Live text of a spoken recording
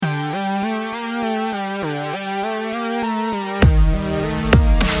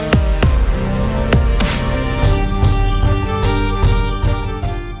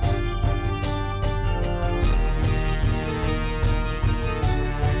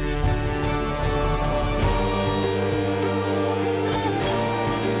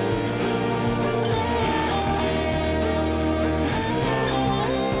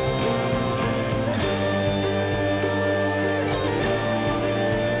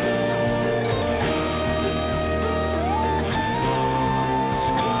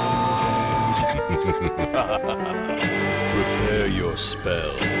Prepare your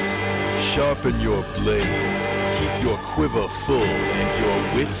spells. Sharpen your blade. Keep your quiver full and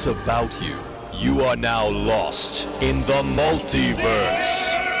your wits about you. You are now lost in the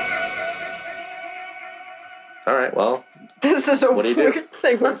multiverse. All right, well. This is a What do you do? weird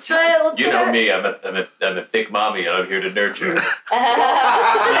thing. Let's You know me, I'm a thick mommy, and I'm here to nurture. Well,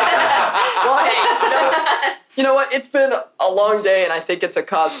 hey, you know what? It's been a long day, and I think it's a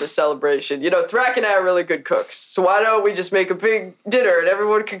cause for celebration. You know, Thrak and I are really good cooks, so why don't we just make a big dinner and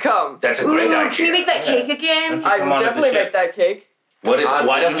everyone can come? That's a great idea. Can you make that cake again? I would definitely make that cake. Why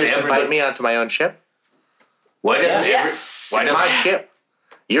doesn't you just invite everybody? me onto my own ship? Why doesn't Yes. Why It's doesn't? my ship.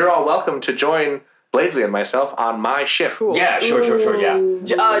 You're all welcome to join Bladesley and myself on my ship. Cool. Yeah, sure, yeah.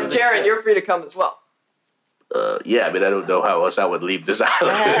 Jaren, you're free to come as well. Yeah, I mean, I don't know how else I would leave this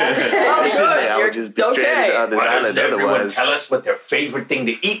island. Oh, good. I would just be stranded on this Why island doesn't everyone otherwise. tell us what their favorite thing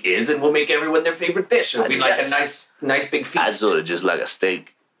to eat is, and we'll make everyone their favorite dish. It'll be like a nice big feast. I sort of just like a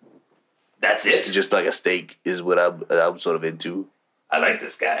steak. That's it. Just like a steak is what I'm sort of into. I like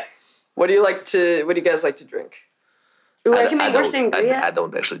this guy. What do you guys like to drink? Ooh, I can make more I sangria.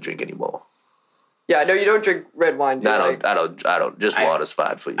 don't actually drink anymore. Yeah, I know you don't drink red wine, do you? I don't. Just water's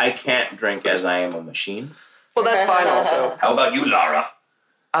fine for you. I can't drink as I am a machine. Well, that's fine also. How about you, Lara?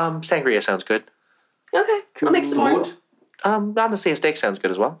 Sangria sounds good. Okay, I'll make some more. Honestly, a steak sounds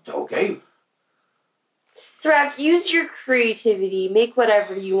good as well. Okay. Thrak, use your creativity. Make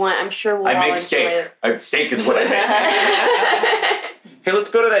whatever you want. I'm sure we'll all I make enjoy steak. it. Steak is what I make. Hey, let's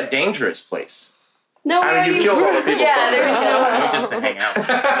go to that dangerous place. No, we I mean, already you killed all the people Yeah, from there's there. no. Just to hang out.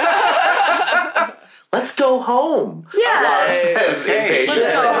 Let's go home. Yeah. Says Okay. impatient.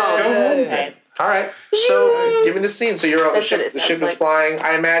 Let's go home. Okay. All right. So, give me the scene. So you're on the That's what ship. it The sounds ship is like. flying.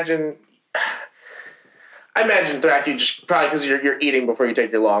 I imagine Thrak, you just probably because you're eating before you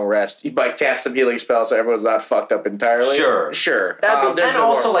take your long rest. You might cast some healing spell so everyone's not fucked up entirely. Sure. That'd be- There's And no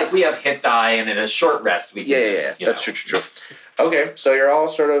also, more. like, we have hit die, and in a short rest, we can Yeah. just, you That's know. true. Okay, so you're all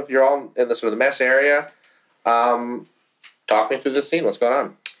in the sort of the mess area. Talk me through the scene. What's going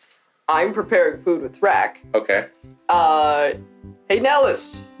on? I'm preparing food with Thrak. Okay. Hey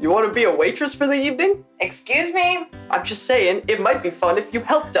Nellis, you want to be a waitress for the evening? Excuse me? I'm just saying, it might be fun if you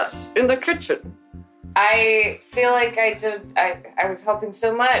helped us in the kitchen. I feel like I was helping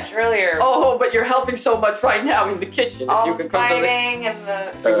so much earlier. Oh, but you're helping so much right now in the kitchen. all You the could come to the, fighting and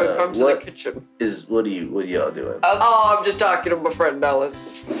the... you could come to the what- kitchen. What are y'all doing? Oh, I'm just talking to my friend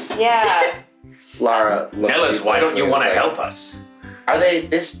Nellis. Yeah. Lara, Nellis, why don't you want to help us? Are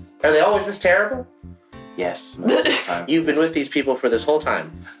they always this terrible? Yes, most of the time. You've been with these people for this whole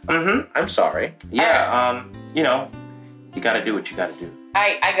time. Mm-hmm. I'm sorry. Yeah, you know, you gotta do what you gotta do.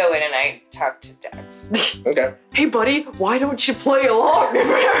 I go in and I talk to Dex. Okay. Hey, buddy, why don't you play along?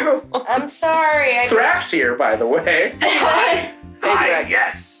 I'm sorry. Thrax here, by the way. Hi, Greg.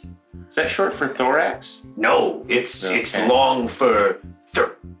 yes. Is that short for thorax? No, it's Okay. long for...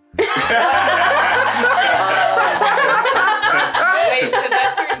 Wait, so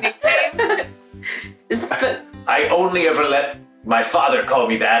that's your nickname? I only ever let my father call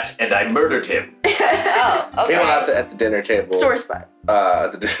me that, and I murdered him. Oh, okay. Meanwhile, at the dinner table, Source spot.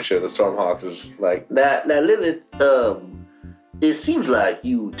 at the dinner table, the Stormhawks is like, now Lilith, it seems like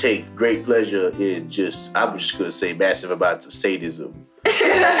you take great pleasure in I'm just gonna say massive amounts of sadism. What's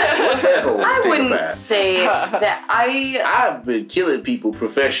that whole I thing wouldn't about? say that. I've been killing people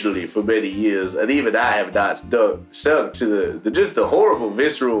professionally for many years, and even I have not sunk to the horrible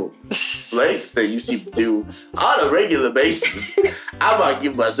visceral lengths that you seem to do on a regular basis. I might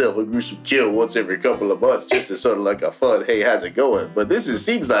give myself a gruesome kill once every couple of months, just as sort of like a fun, hey, how's it going? But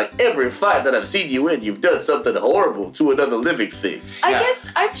seems like every fight that I've seen you in, you've done something horrible to another living thing. I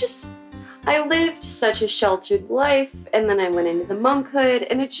guess I lived such a sheltered life, and then I went into the monkhood,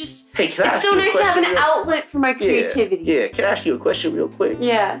 and it's Hey, can I it's ask so you a nice to have question an real- outlet for my creativity. Yeah, can I ask you a question real quick?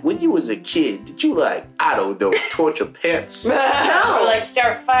 Yeah. When you was a kid, did you torture pets? Or like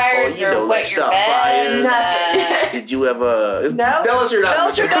start fires Or, or like wet your start bed. fires. Nothing. Did you ever... No. Tell us you're not.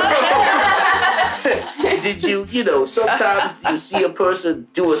 Nellis, you're Did you, sometimes you see a person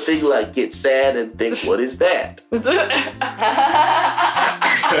do a thing like get sad and think, what is that?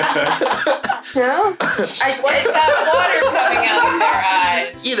 No? What's that water coming out of their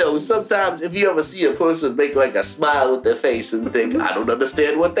eyes? Sometimes if you ever see a person make like a smile with their face and think, I don't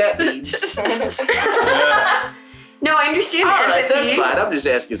understand what that means. No, I understand All right, that's empathy. fine. I'm just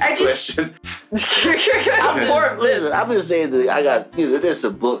asking some I just- questions. Listen, I'm just saying that I got, there's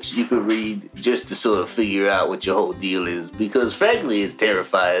some books you could read just to sort of figure out what your whole deal is. Because frankly, it's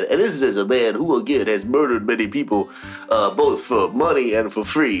terrifying. And this is as a man who, again, has murdered many people, both for money and for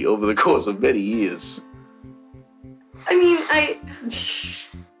free over the course of many years. I mean,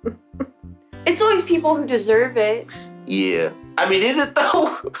 it's always people who deserve it. Yeah. I mean, is it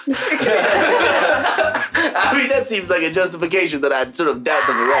though? I mean, that seems like a justification that I'd sort of doubt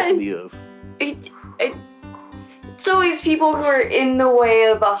the veracity of. It's always people who are in the way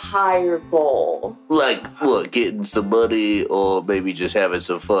of a higher goal. Like, what, getting some money or maybe just having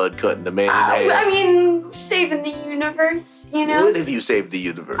some fun cutting the man in half? I mean, saving the universe, you know? When have you saved the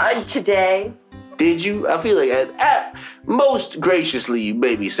universe? Today. Did you? I feel like most graciously you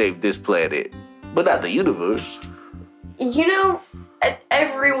maybe saved this planet, but not the universe. You know,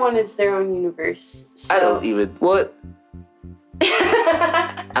 everyone is their own universe. So. I don't even... What?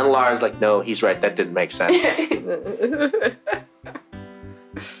 And Lara's like, no, he's right. That didn't make sense.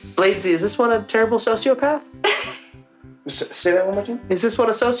 Bladesy, is this one a terrible sociopath? Say that one more time? Is this one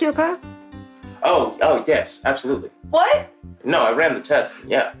a sociopath? Oh, yes, absolutely. What? No, I ran the test.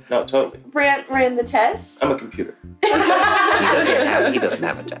 Yeah, no, totally. Ran the test? I'm a computer. He doesn't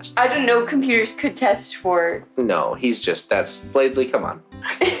have a test. I didn't know computers could test for... No, that's Bladesley, come on.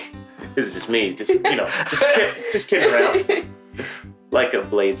 This is just me, just kidding around. Like a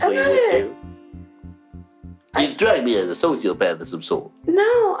Bladesley would do. You strike me as a sociopath of some sort.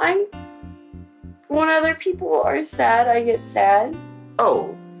 No, when other people are sad, I get sad.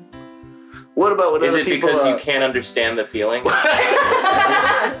 Oh. What about when Is other it people because you can't understand the feeling?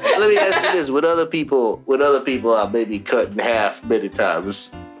 Let me ask you this. When other people are maybe cut in half many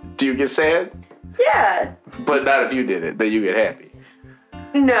times, do you get sad? Yeah. But not if you did it, then you get happy.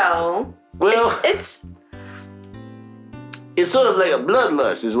 No. Well, It's sort of like a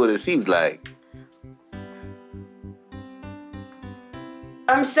bloodlust is what it seems like.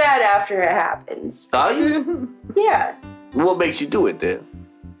 I'm sad after it happens. Are you? Yeah. What makes you do it then?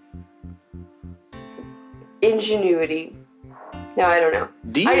 Ingenuity. No, I don't know.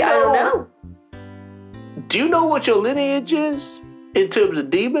 Do you I don't know. Do you know what your lineage is in terms of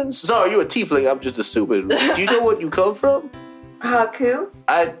demons? Sorry, you're a tiefling. I'm just assuming. Do you know what you come from? Haku?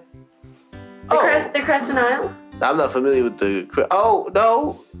 The Crescent Isle? I'm not familiar with the... Oh,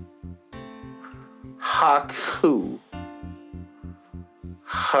 no. Haku.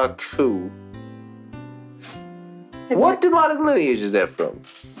 What demonic lineage is that from?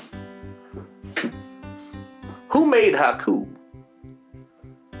 Who made Haku?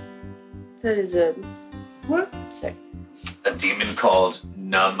 That is a... What? Sorry. A demon called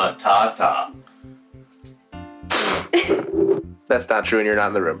Namatata. That's not true and you're not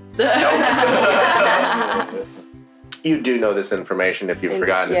in the room. You do know this information if you've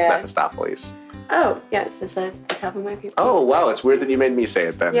forgotten Yeah. it's Mephistopheles. Oh, yeah, it says that at the top of my paper. Oh, wow. It's weird that you made me say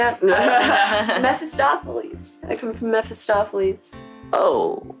it then. Yeah. Mephistopheles. I come from Mephistopheles.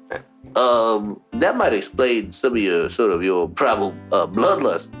 Oh. That might explain some of your probable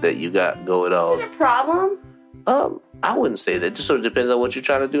bloodlust that you got going Is on. it a problem? I wouldn't say that. It just sort of depends on what you're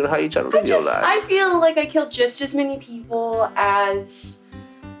trying to do and how you're trying to live your life. I feel like I killed just as many people as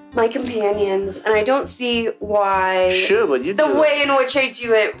my companions, and I don't see why Sure, but the way in which I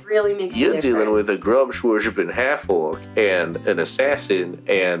do it really makes a you're difference. dealing with a grumsh worshipping half orc and an assassin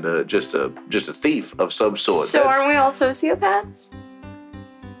and just a thief of some sort. So aren't we all sociopaths?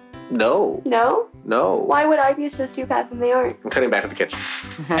 No. No? No. Why would I be a sociopath when they aren't? I'm cutting back to the kitchen.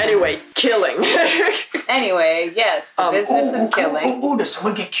 Anyway, killing. Anyway, yes, the business of killing. Oh, does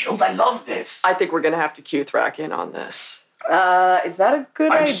someone get killed? I love this. I think we're gonna have to cue Thrak in on this. Is that a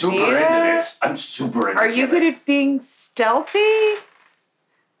good I'm idea? super into this. I'm super into Are you killing. good at being stealthy?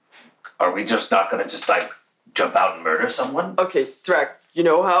 Are we just not gonna just jump out and murder someone? Okay, Thrak, you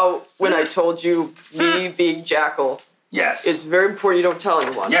know how when I told you me being Jackal, Yes. it's very important you don't tell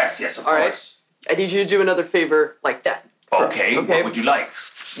anyone. Yes, of All right. course. I need you to do another favor like that. for us, Okay, what would you like?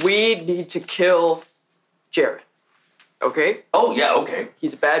 We need to kill Jared. Okay? Oh, yeah, okay.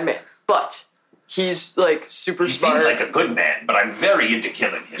 He's a bad man, but he's super He smart. seems like a good man, but I'm very into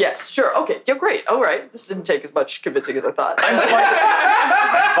killing him. Yes, sure. Okay, you're great. All right. This didn't take as much convincing as I thought.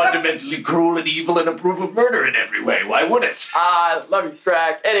 I'm fundamentally cruel and evil and approve of murder in every way. Why would it? Love you,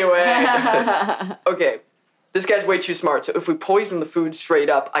 Thrak. Anyway. Okay. This guy's way too smart, so if we poison the food straight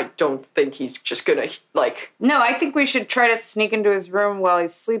up, I don't think he's just gonna, No, I think we should try to sneak into his room while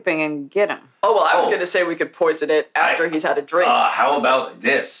he's sleeping and get him. Oh, well, I was Oh. gonna say we could poison it after he's had a drink. How about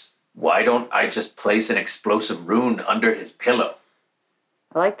this? Why don't I just place an explosive rune under his pillow?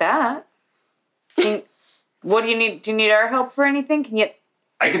 I like that. What do you need? Do you need our help for anything? Can you...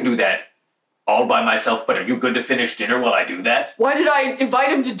 I can do that all by myself, but are you good to finish dinner while I do that? Why did I invite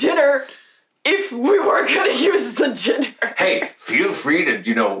him to dinner? if we were gonna use the dinner. Hey, feel free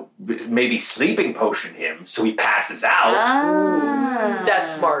to, maybe sleeping potion him so he passes out.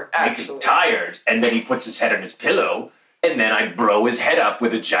 That's smart, Make him actually. tired, and then he puts his head on his pillow, and then I blow his head up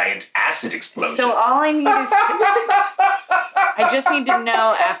with a giant acid explosion. So all I need is I just need to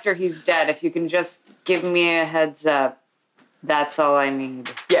know after he's dead if you can just give me a heads up. That's all I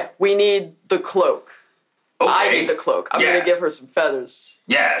need. Yeah, we need the cloak. okay. I need the cloak. I'm Yeah. gonna give her some feathers.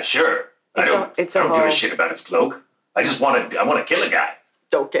 Yeah, sure. I don't give whole- a shit about his cloak. I want to kill a guy.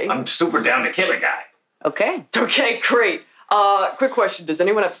 Okay. I'm super down to kill a guy. Okay. Okay, great. Quick question. Does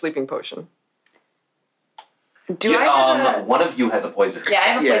anyone have sleeping potion? Do I have one of you has a poison. Yeah, I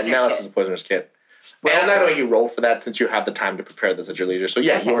have a Yeah, poisoner's now this kit. is a poisoner's kit. And I'm not going to make you roll for that since you have the time to prepare this at your leisure. So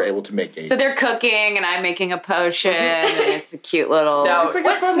yeah, Okay. you are able to make a... So they're cooking and I'm making a potion and it's a cute little... Now,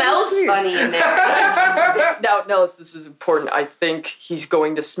 What smells funny in there? now, Nellis, this is important. I think he's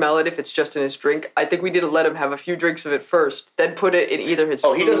going to smell it if it's just in his drink. I think we need to let him have a few drinks of it first, then put it in either his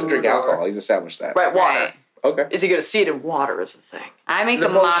Oh, he doesn't drink food or- alcohol. He's established that. Right, water. Right. Okay. Is he going to see it in water is the thing? I make The a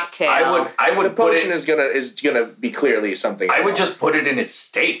potion- mocktail. I The would put potion it. is gonna be clearly something. I would just put it in his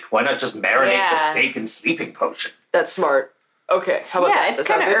steak. Why not just marinate Yeah. the steak in sleeping potion? That's smart. Okay, how about that? Yeah, it's Does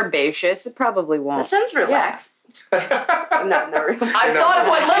that kind of sound good? herbaceous. It probably That won't. sounds relaxed. I'm not really. I thought of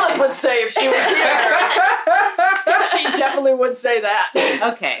what Lilith would say if she was here. She definitely would say that.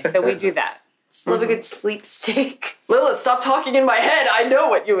 Okay, so we do that. Just love a good sleep steak. Lilith, stop talking in my head. I know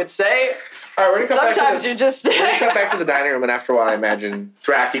what you would say. All right, we're gonna come back to Sometimes the- you just... We're gonna come back to the dining room, and after a while, I imagine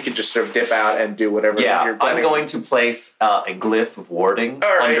Thrak, you can just sort of dip out and do whatever Yeah, you're I'm planning. going to place a glyph of warding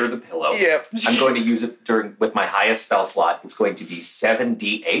All right. under the pillow. Yep. I'm going to use it with my highest spell slot. It's going to be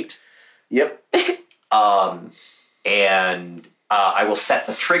 7d8. Yep. And I will set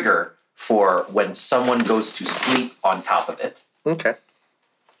the trigger for when someone goes to sleep on top of it. Okay.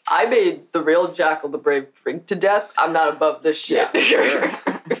 I made the real Jackal the Brave drink to death. I'm not above this shit. Yeah, sure.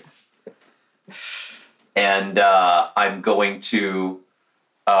 And I'm going to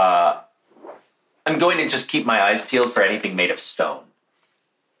just keep my eyes peeled for anything made of stone,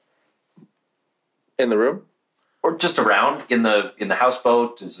 In the room, or just around in the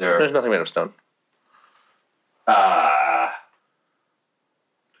houseboat. Is there? there's nothing made of stone.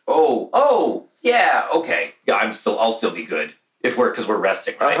 Oh, yeah. Okay, yeah. I'll still be good because we're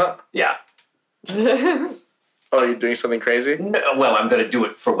resting, right? Uh-huh. Yeah. Oh, you're doing something crazy? No, well, I'm going to do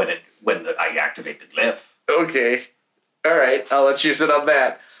it for when I activate the glyph. Okay. All right, I'll let you sit on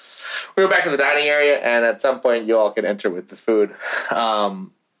that. We go back to the dining area, and at some point, you all can enter with the food.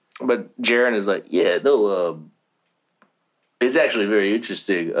 But Jaren is like, yeah, no, it's actually very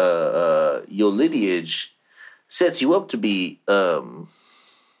interesting. Your lineage sets you up to be.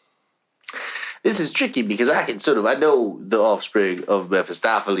 This is tricky because I know the offspring of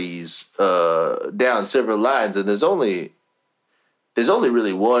Mephistopheles down several lines, and there's only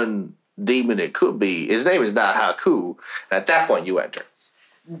really one demon it could be. His name is not Haku. And at that point, you enter.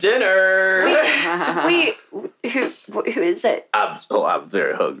 Dinner. Wait, who is it? I'm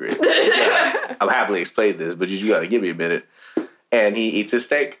very hungry. I'm happily explain this, but you got to give me a minute. And he eats his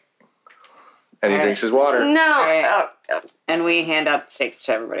steak, and he All right. drinks his water. No. Right. And we hand up steaks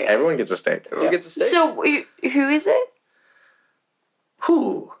to everybody else. Everyone gets a steak. Who gets a steak? So who is it?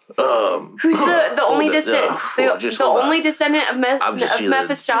 Who? Who's the only descendant? The only descendant of, I'm just feeling-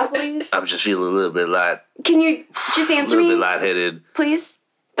 Mephistopheles? I'm just feeling a little bit Can you just a answer little bit me, lightheaded. please?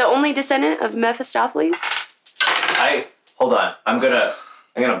 The only descendant of Mephistopheles? Hold on. I'm gonna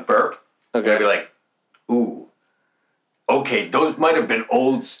burp. I'm gonna be Okay. like, ooh. Okay, those might have been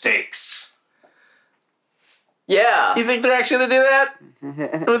old steaks. Yeah. You think Thrak's gonna do that?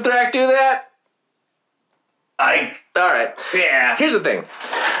 Would Thrak do that? All right. Yeah. Here's the thing.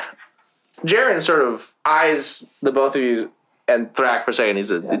 Jaren sort of eyes the both of you and Thrak for a second. He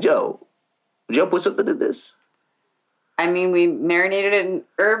says, Did y'all put something in this? I mean, we marinated it in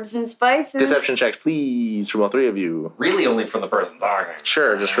herbs and spices. Deception checks, please, from all three of you. Really only from the person talking.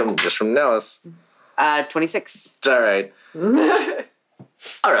 Sure, just from Nellis. 26. It's all right.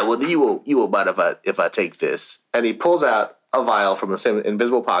 All right. Well, you won't mind if I take this. And he pulls out a vial from the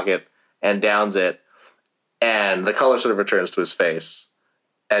invisible pocket and downs it, and the color sort of returns to his face,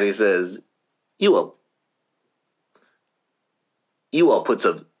 and he says, "You all put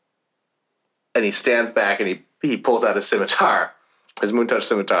some." And he stands back and he pulls out his scimitar, his Moontouch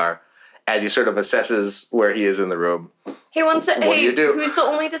scimitar, as he sort of assesses where he is in the room. Hey, one sec. What do Hey, you do? who's the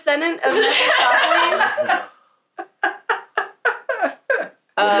only descendant of Mephistopheles?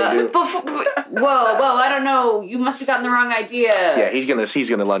 What do you do? Whoa, I don't know. You must have gotten the wrong idea. Yeah, he's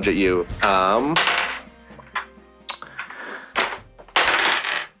gonna lunge at you.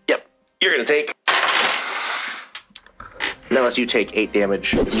 Yep, you're gonna take Plus, you take 8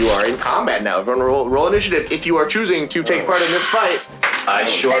 damage. You are in combat now. Everyone roll initiative if you are choosing to take part in this fight. I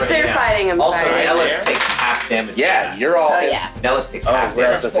sure If they're am. fighting, I'm Also, fighting. Nellis takes half damage. Yeah, you're all. Oh, yeah. Nellis takes half we're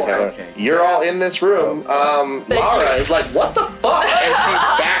damage. supposed to go. Okay. You're all in this room. Lara is like, what the fuck? And she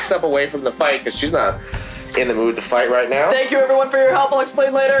backs up away from the fight because she's not in the mood to fight right now. Thank you, everyone, for your help. I'll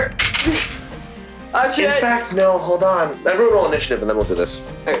explain later. Actually, In fact, no, hold on. Everyone roll initiative and then we'll do this.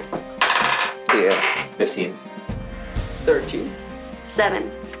 okay, Yeah. 15. 13.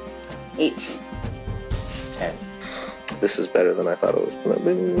 7. 18. 10. This is better than I thought it was gonna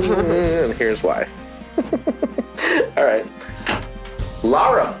be. And here's why. All right.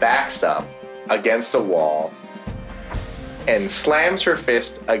 Lara backs up against a wall and slams her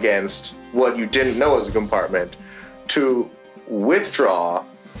fist against what you didn't know was a compartment to withdraw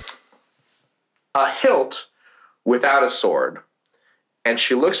a hilt without a sword. And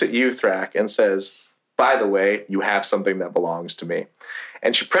she looks at you, Thrak, and says, by the way, you have something that belongs to me.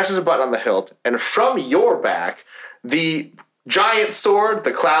 And she presses a button on the hilt, and from your back, the giant sword,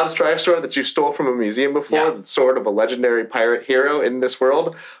 the Cloud Strife sword that you stole from a museum before, the sword of a legendary pirate hero in this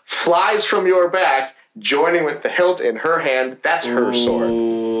world, flies from your back, joining with the hilt in her hand. That's her sword.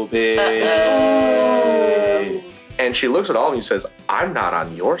 Ooh, bitch. And she looks at all of you and says, I'm not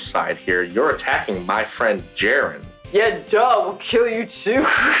on your side here. You're attacking my friend Jaren. Yeah, duh, we'll kill you too.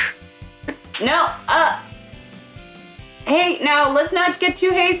 No, hey, now let's not get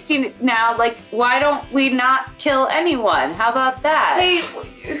too hasty now. Like, why don't we not kill anyone? How about that? Hey,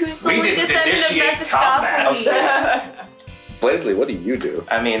 who's the We one didn't descendant of initiate combat. Mephistopheles? Bladesley, what do you do?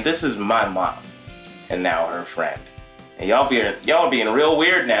 I mean, this is my mom, and now her friend. And y'all being real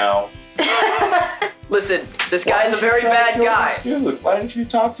weird now. Listen, this guy's a very bad guy. Dude, why didn't you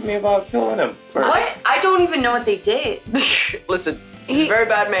talk to me about killing him first? What? I don't even know what they did. Listen, he's a very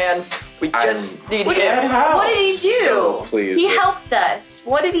bad man. We just need What him. What did he do? So pleased He with- helped us.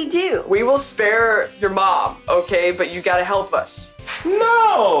 What did he do? We will spare your mom, okay? But you gotta help us.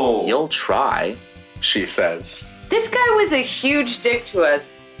 No! You'll try, she says. This guy was a huge dick to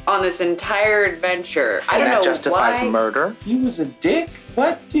us on this entire adventure. I don't And know that justifies why. murder. He was a dick?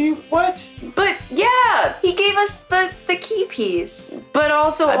 What? But yeah, He gave us the key piece. but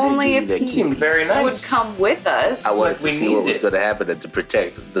also I did only give if you that he key. Seemed very nice. would come with us. I wanted like we to see what was needed. going to happen and to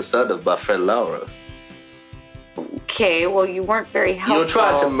protect the son of my friend Laura. Okay, well you weren't very helpful. You'll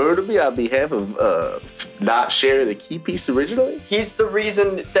try to murder me on behalf of not sharing the key piece originally? He's the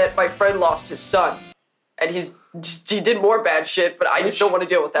reason that my friend lost his son. And he did more bad shit, but I just don't want to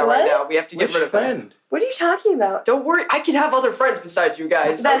deal with that right What? now. We have to get Which rid of him. friend? What are you talking about? Don't worry, I can have other friends besides you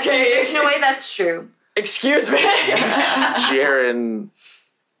guys. That's okay? There's no way that's true. Excuse me. Jaren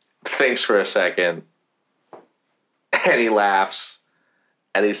thinks for a second, and he laughs,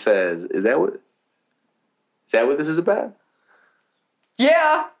 and he says, Is that what this is about?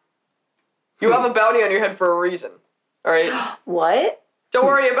 Yeah. You have a bounty on your head for a reason. Alright? What? Don't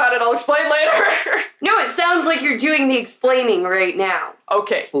worry about it, I'll explain later. No, it sounds like you're doing the explaining right now.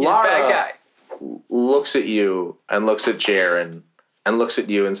 Okay, he's Lara. a bad guy. Looks at you, and looks at Jaren, and looks at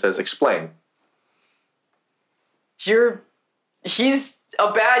you and says, Explain. He's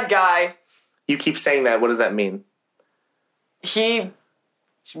a bad guy. You keep saying that. What does that mean? He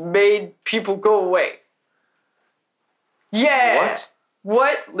made people go away. Yeah. What?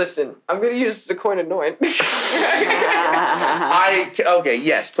 What? Listen, I'm gonna use the coin anoint. Okay,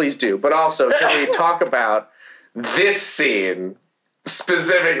 yes, please do. But also, can we talk about this scene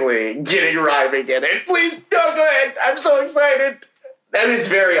specifically getting rhyming in it? Please, no, go ahead. I'm so excited. And it's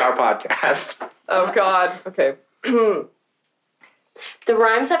very our podcast. Oh God. Okay. The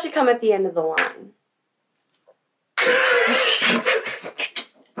rhymes have to come at the end of the line.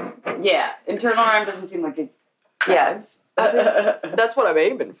 Yeah, internal rhyme doesn't seem like it. Yes. That's what I'm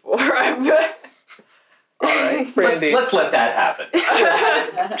aiming for. Alright, Brandy. Let's let that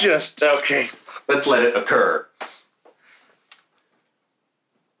happen. Just, okay. Let's let it occur.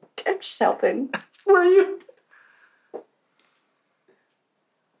 I'm just helping. Were you?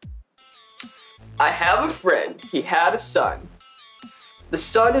 I have a friend. He had a son. The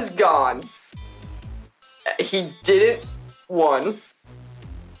son is gone. He didn't won.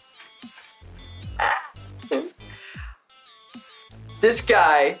 This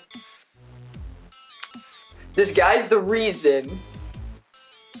guy's the reason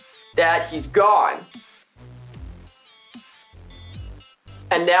that he's gone.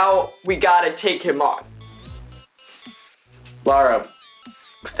 And now we gotta take him on. Lara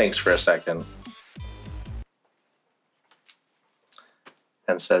thinks for a second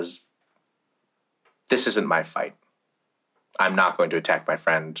and says, This isn't my fight. I'm not going to attack my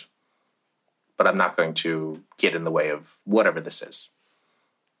friend. but I'm not going to get in the way of whatever this is.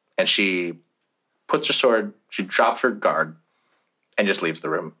 And she puts her sword, she drops her guard, and just leaves the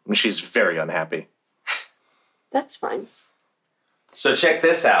room. And she's very unhappy. That's fine. So check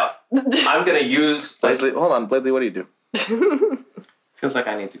this out. I'm gonna use. Bladley, hold on, Bladley, what do you do? Feels like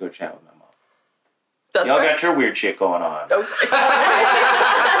I need to go chat with my mom. That's Y'all right. got your weird shit going on.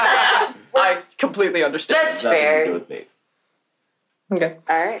 I completely understand. That's Nothing to do fair. with me. Okay.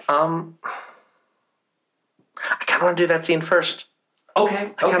 All right. I kind of want to do that scene first. Okay. I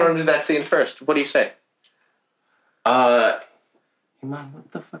kind of want to do that scene first. What do you say? Hey, Mom,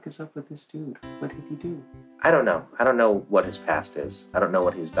 what the fuck is up with this dude? What did he do? I don't know. I don't know what his past is. I don't know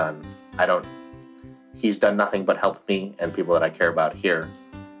what he's done. He's done nothing but help me and people that I care about here.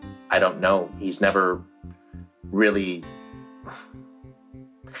 I don't know. He's never really...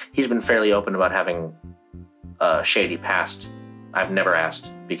 He's been fairly open about having a shady past. I've never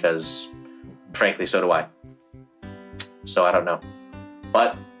asked because, frankly, so do I. So I don't know.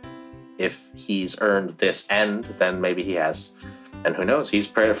 But if he's earned this end, then maybe he has. And who knows? He's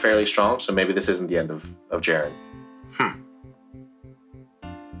fairly strong, so maybe this isn't the end of Jaren.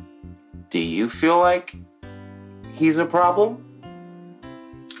 Do you feel like he's a problem?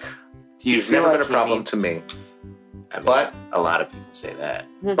 Do you He's feel never like been a he problem needs- to me. I mean, But- a lot of people say that.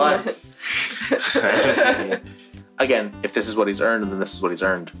 But again, if this is what he's earned, then this is what he's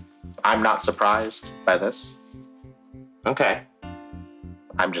earned. I'm not surprised by this. Okay.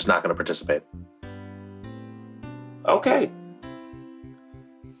 I'm just not going to participate. Okay.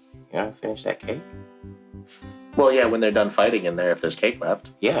 You want to finish that cake? Well, yeah, when they're done fighting in there, if there's cake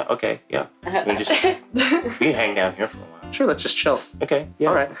left. Yeah, okay, yeah. We can hang down here for a while. Sure, let's just chill. Okay, yeah.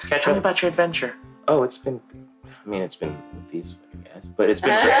 All right. Let's catch Tell me up. about your adventure. Oh, it's been with these fucking guys. But it's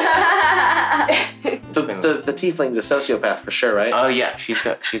been great. The tiefling's a sociopath for sure, right? Oh yeah, she's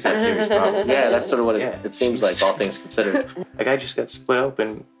had serious problems. Yeah, that's sort of what Yeah. it seems like, all things considered. Like I just got split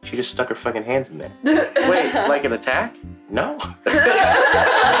open. She just stuck her fucking hands in there. Wait, like an attack? No.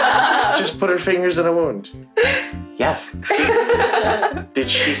 Just put her fingers in a wound. Yeah. Did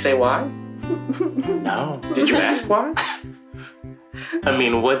she say why? No. Did you ask why? I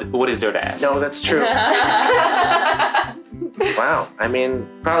mean, what is there to ask? No, that's true. Wow. I mean,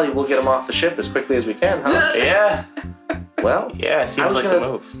 probably we'll get him off the ship as quickly as we can, huh? Yeah. Well, Yeah. Seems was like gonna- the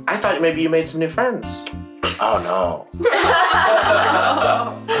move. I thought maybe you made some new friends. Oh no.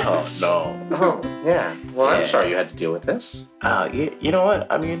 Oh no. Oh, yeah. Well, I'm Yeah. sorry you had to deal with this. You know what?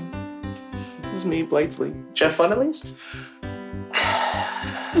 I mean, this is me, Bladesley. Did you have fun at least?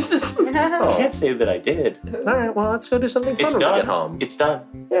 I Oh. can't say that I did. All right, well, let's go do something fun It's when we done. get home. It's done.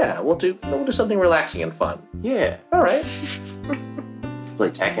 Yeah, we'll do something relaxing and fun. Yeah. All right. Play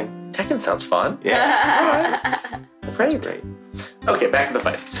Tekken. Tekken sounds fun. Yeah. Awesome. That's great. Great. Okay, back to the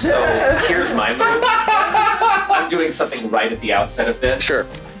fight. So here's my move. I'm doing something right at the outset of this. Sure.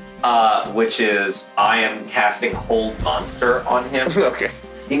 Which is I am casting Hold Monster on him. Okay.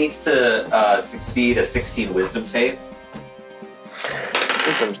 He needs to succeed a 16 Wisdom save.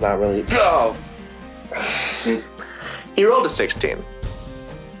 Wisdom's not really. Oh. He rolled a 16.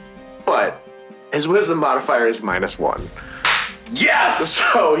 But his wisdom modifier is -1. Yes!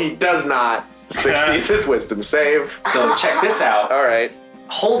 So he does not succeed his wisdom save. So check this out. All right.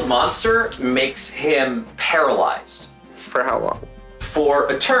 Hold Monster makes him paralyzed For how long? for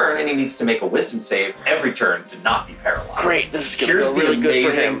a turn, and he needs to make a Wisdom save every turn to not be paralyzed. Great, this is gonna Here's go the really good for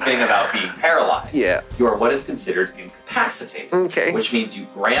amazing him. thing about being paralyzed. Yeah. You are what is considered incapacitated. Okay. Which means you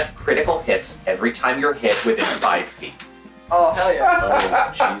grant critical hits every time you're hit within 5 feet. Oh, hell yeah. Oh,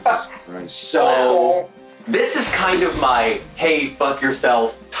 Jesus Christ. So this is kind of my hey, fuck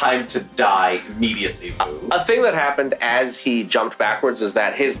yourself, time to die immediately move. A thing that happened as he jumped backwards is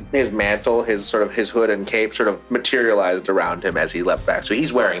that his mantle, his hood and cape sort of materialized around him as he leapt back. So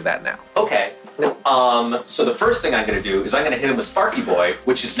he's wearing that now. Okay. So the first thing I'm gonna do is I'm gonna hit him with Sparky Boy,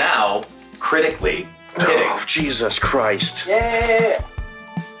 which is now critically hitting. Oh, Jesus Christ. Yeah.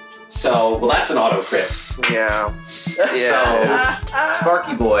 So, well, that's an auto crit. Yeah. So,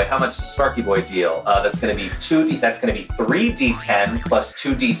 Sparky Boy, how much does Sparky Boy deal? That's going to be 2D. That's going to be 3d10 plus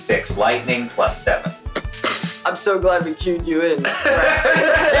 2d6 lightning plus 7. I'm so glad we queued you in. Come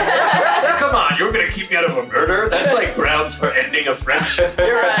on, you're going to keep me out of a murder? That's like grounds for ending a friendship.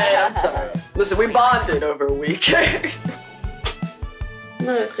 You're right. I'm sorry. Listen, we bonded over a week. I'm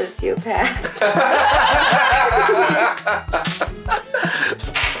not a sociopath.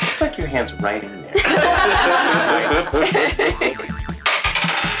 Just like your hands right in there.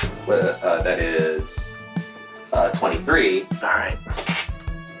 That is 23. All right.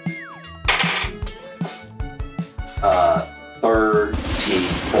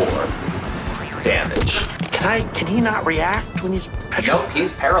 34. damage. Can he not react when he's petrified? Nope,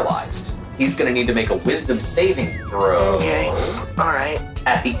 he's paralyzed. He's gonna need to make a wisdom saving throw Okay. All right.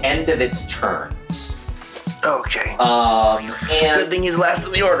 at the end of its turns. Okay. And Good thing he's last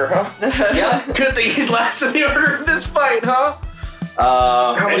in the order, huh? yeah. Good thing he's last in the order of this fight, huh?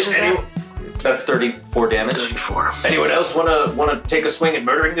 How much is that? That's 34 damage. 34. Anyone else wanna take a swing at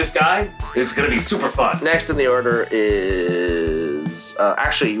murdering this guy? It's gonna be super fun. Next in the order is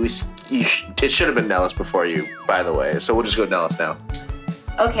actually it should have been Nellis before you, by the way. So we'll just go Nellis now.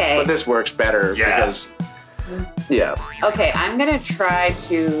 Okay. But this works better Yeah. because yeah. Okay, I'm gonna try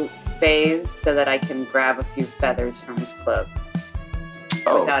to phase so that I can grab a few feathers from his cloak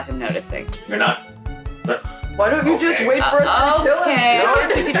Oh. without him noticing. You're not. Why don't you just wait for us to kill him? Okay. You know? I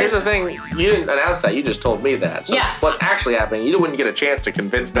guess we could Here's the just- thing, you didn't announce that, you just told me that. So Yeah. what's actually happening, you wouldn't get a chance to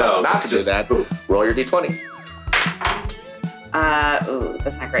convince Nellis No, not it's to do just that. poof. Roll your D20. Ooh,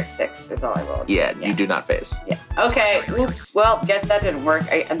 that's not great. 6 is all I rolled. Yeah, you do not phase. Yeah. Okay. Oops. Well, guess that didn't work.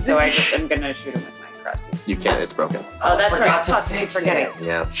 And so I just am gonna shoot him with my crossbow. You can't, it's broken. Oh, that's forgot right. to Fuck, fix I'm forgetting.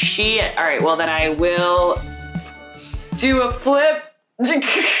 Yeah. Shit. All right. Well, then I will do a flip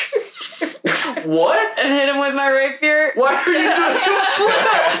What? and hit him with my rapier. Why are you doing a flip?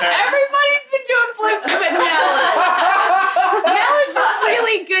 Everybody's been doing flips but Nellis. Nellis is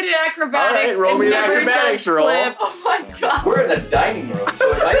really good at acrobatics. All right, roll and me an never acrobatics does roll. flips. Oh my god. We're in the dining room,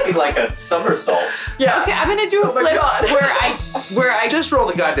 so it might be like a somersault. Yeah. Okay, I'm gonna do a Oh my flip God. where I Just roll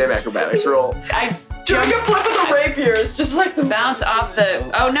the goddamn acrobatics roll. Doing a flip with a rapier is just like the bounce off the.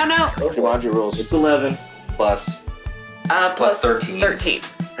 Oh no. Jumanji rules. It's 11. Plus. Plus 13. 13.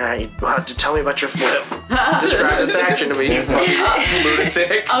 Alright, you have to tell me about your flip. Describe this action to me, you fucking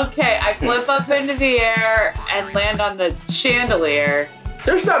lunatic. Okay, I flip up into the air and land on the chandelier.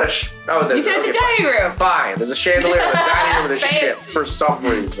 There's not a oh, You there's said it's a okay, dining room. Fine, there's a chandelier in the dining room of the ship Fancy. for some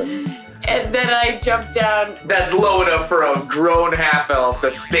reason. And then I jump down That's low enough for a grown half elf to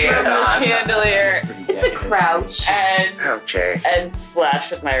stand the on. chandelier It's a crouch. Okay. and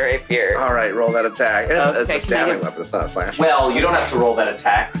slash with my rapier. Alright, roll that attack. It's Okay, a can I stabbing get- weapon, it's not a slash. Well, you don't have to roll that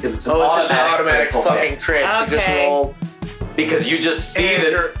attack because it's an Oh, it's just an automatic critical fucking hit. trick. So just Okay. roll. Because you just see And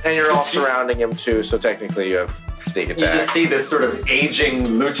this. you're all just see- surrounding him too, so technically you have sneak You attack. just see this sort of aging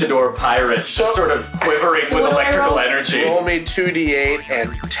luchador pirate just sort of quivering with what do I electrical roll? energy. Roll me 2d8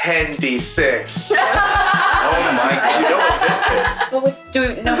 and 10d6. Oh my god. You know what this is. Well, do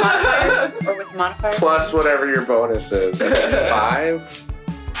no modifier or with modifier? Plus whatever your bonus is. 5?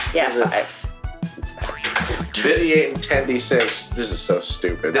 Yeah, is it- 5. It's 5. 2d8 and 10d6. This is so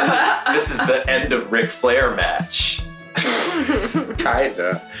stupid. This is the end of Ric Flair match.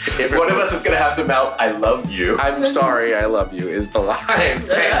 Kinda. If One of us is gonna have to mouth, I love you. I'm sorry, I love you is the line. Thank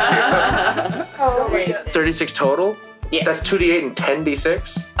you. 36 total? Yes. That's 2d8 and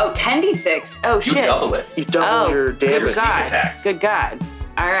 10d6? Oh, 10d6. Oh, You shit. double it. You double your Good damage. sneak God. attacks. Good God.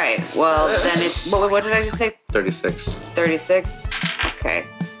 All right. Well, then it's. What did I just say? 36. 36? Okay.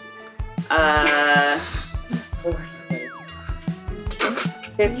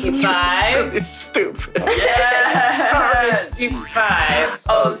 55. It's stupid. Yes. 55.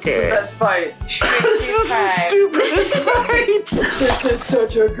 Oh, this is Okay. the best fight. This is the 55. stupidest fight. This is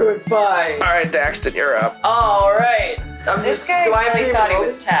such a good fight. Alright, Daxton, you're up. All right. This guy do I have really to thought he roll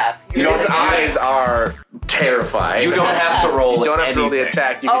was this? tough. You don't His have- eyes are terrified. You don't have to roll. You don't have to roll the anything.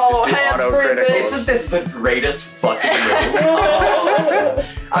 attack. You can Oh, just do hands auto free, critical. bitch. Isn't this the greatest fucking move?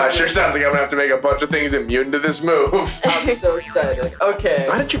 Sure sounds like I'm gonna have to make a bunch of things immune to this move. I'm so excited. Okay.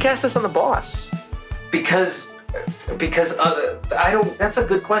 Why didn't you cast this on the boss? because I don't. That's a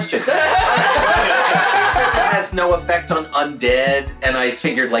good question. It says it has no effect on undead, and I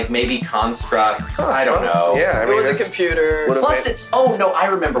figured like maybe constructs. I don't know. Yeah, I It mean, was a that's- computer. What a- Plus, it's no. I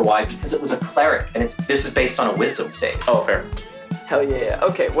remember why because it was a cleric, and this is based on a wisdom save. Oh, fair. Hell yeah.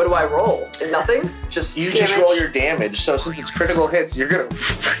 Okay, what do I roll? Nothing? Just You damage? just roll your damage. So since it's critical hits, you're gonna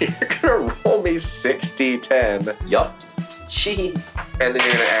roll me 60-10, Yup. Jeez. and then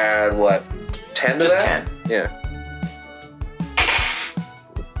you're gonna add what? 10 to Just that? 10. Yeah.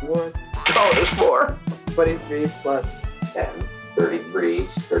 What? Oh, there's more. 23 plus 10, 33,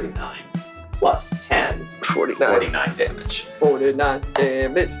 39, plus 10, 49. 49 damage. 49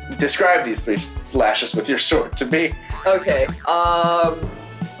 damage. Describe these 3 slashes with your sword to me. Okay, I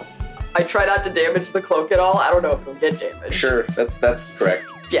try not to damage the cloak at all. I don't know if it'll get damaged. Sure, that's correct.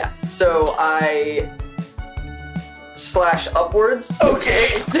 Yeah, so I slash upwards.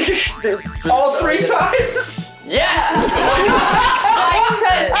 Okay. All 3 times? Yes!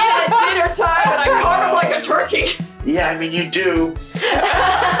 And it's dinner time and I carve him like a turkey. Yeah, I mean, you do.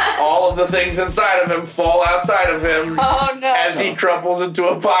 all of the things inside of him fall outside of him Oh no. as he crumples into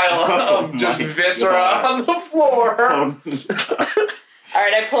a pile of just my viscera God. on the floor. All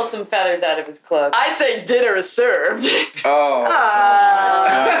right, I pull some feathers out of his cloak. I say dinner is served. Oh.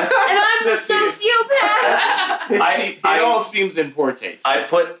 And I'm the sociopath. It all seems in poor taste. I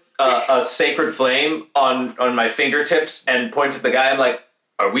put a sacred flame on my fingertips and point at the guy. I'm like,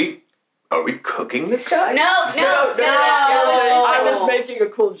 are we cooking this guy? No. I was making a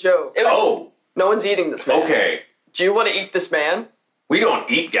cool joke. Oh, No one's eating this man. okay. Do you want to eat this man? We don't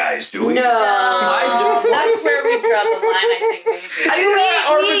eat guys, do we? No. I do. That's where we draw the line, I think, maybe.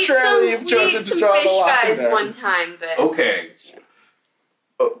 Arbitrarily you've chosen to draw the fish line guys there. one time, but Okay.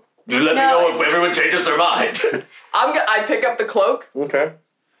 You let me know if everyone changes their mind. I pick up the cloak. Okay.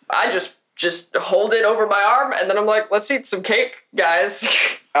 I just hold it over my arm, and then I'm like, let's eat some cake, guys.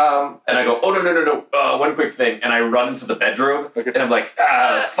 And I go, oh, no. One quick thing. And I run into the bedroom. Okay. And I'm like,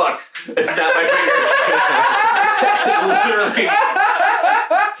 fuck. And snap my fingers. Literally,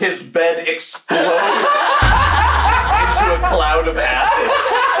 his bed explodes into a cloud of acid.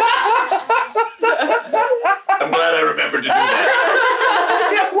 I'm glad I remembered to do that.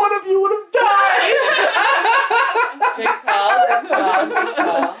 Yeah, one of you would have died. Good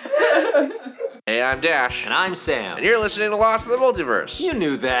call. Hey, I'm Dash. And I'm Sam. And you're listening to Lost in the Multiverse. You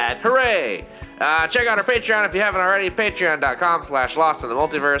knew that. Hooray! Check out our Patreon if you haven't already. Patreon.com/Lost in the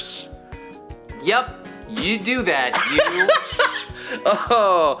Multiverse. Yep, you do that.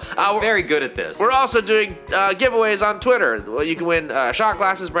 Oh, Very good at this. we're also doing giveaways on Twitter. Well, you can win shot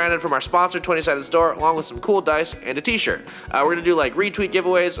glasses branded from our sponsored 20-sided store, along with some cool dice and a t-shirt. We're going to do like retweet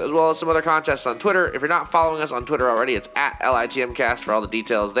giveaways as well as some other contests on Twitter. If you're not following us on Twitter already, it's at LITMcast for all the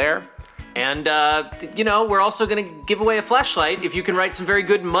details there. And, we're also going to give away a flashlight if you can write some very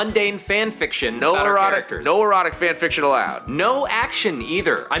good mundane fan fiction No about our erotic, characters. no erotic fan fiction allowed. No action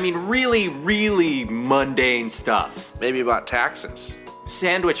either. I mean, really, really mundane stuff. Maybe about taxes.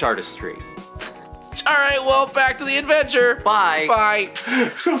 Sandwich artistry. All right, well, back to the adventure. Bye. Bye.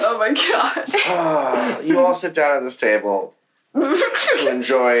 Oh my god. You all sit down at this table to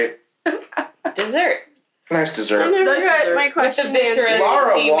enjoy Dessert. nice dessert. Nice dessert. my With the question viscera answered.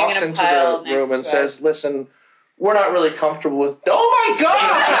 Laura steaming walks in a into pile the next room and to says, us. listen, we're not really comfortable with... Oh my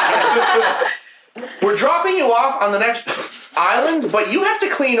god! We're dropping you off on the next island, but you have to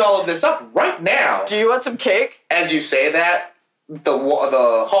clean all of this up right now. Do you want some cake? As you say that, the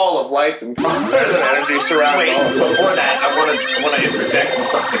hall of lights and energy surrounds Wait, all of them. before that, I want to interject with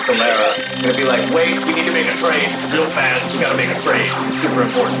something to Lara. I'm going to be like, wait, we need to make a trade real fast. We got to make a trade. It's super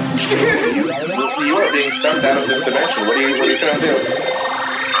important. You are being sucked out of this dimension. What are you trying to do?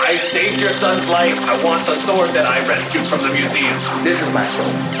 I saved your son's life. I want the sword that I rescued from the museum. This is my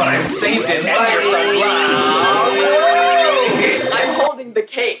sword. But I saved it and your son's life. I'm holding the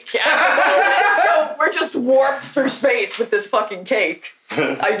cake. So we're just warped through space with this fucking cake.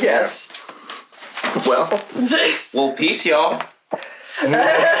 I guess. Well, peace, y'all.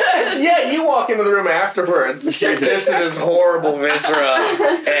 Yeah, you walk into the room afterwards, just in this horrible viscera,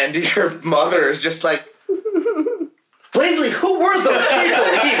 and your mother is just like, Blaisley, who were those people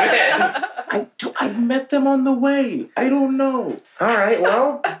even? I met them on the way. I don't know. All right,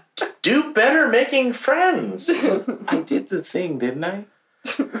 well, do better making friends. I did the thing, didn't I?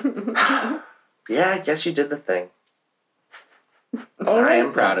 Yeah, I guess you did the thing. All I right.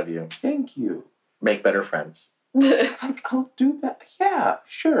 am proud of you. Thank you. Make better friends. I'll do that. Yeah,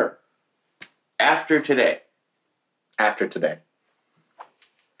 sure. After today. After today.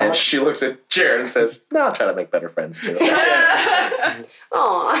 And she looks at Jared and says, no, I'll try to make better friends too.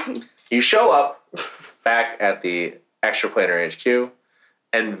 Aw. You show up back at the extraplanar HQ,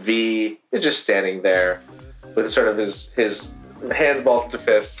 and V is just standing there with sort of his hands balled to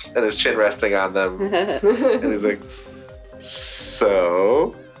fists and his chin resting on them. And he's like,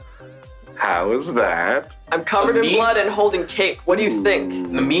 so, how is that? I'm covered in Me? blood and holding cake. What do you think?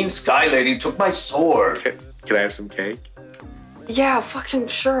 The mean sky lady took my sword. Can I have some cake? Yeah, fucking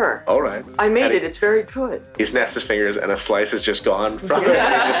sure. All right. I made And it. It's very good. He snaps his fingers and a slice is just gone from it.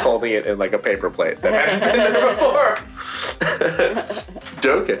 And he's just holding it in like a paper plate that hadn't been there before.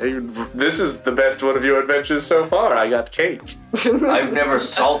 Okay, this is the best one of your adventures so far. I got cake. I've never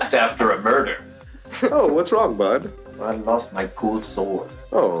sulked after a murder. Oh, what's wrong, bud? I lost my cool sword.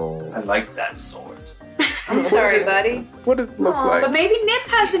 Oh, I like that sword. I'm sorry, buddy. what did it look But like? maybe Nip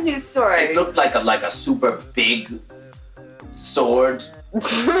has a new It sword. looked like a super big sword.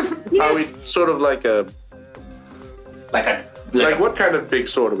 Are we sort of like a... Like what kind of big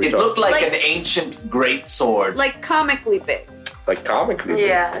sword are we it talking? looked like Like- an ancient great sword. Like comically big. Like comically big?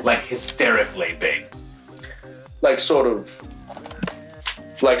 Yeah. Like hysterically big. Like sort of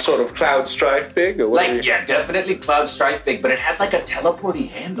Like sort of Cloud Strife big, or what? Like, yeah, definitely Cloud Strife big, but it had like a teleporty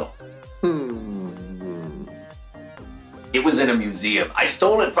handle. It was in a museum. I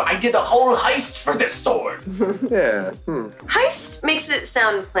stole it I did a whole heist for this sword. Yeah. Heist makes it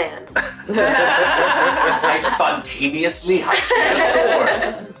sound planned. I spontaneously heisted a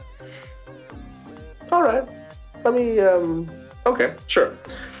sword. All right. Let me. Okay, sure.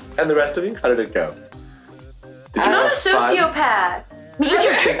 And the rest of you, how did it go? Did I'm not a have fun? sociopath.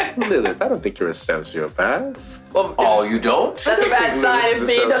 Lilith, I don't think you're a sociopath. Well, Oh, you don't? that's a bad sign if This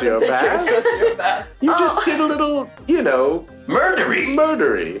is me a doesn't think you're a sociopath. sociopath. You just get a little, Murdery.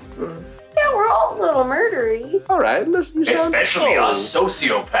 murdery. Yeah, we're all a little murdery. All right, listen, you sound Especially cold. us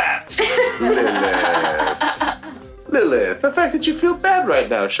sociopaths. Lilith, the fact that you feel bad right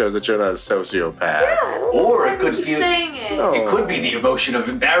now shows that you're not a sociopath. Or it could Keep feel... saying it. No. It could be the emotion of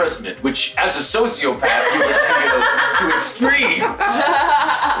embarrassment, which, as a sociopath, you would feel to extremes.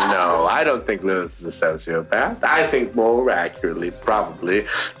 No, I don't think Lilith is a sociopath. I think more accurately, probably,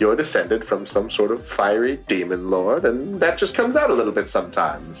 you're descended from some sort of fiery demon lord, and that just comes out a little bit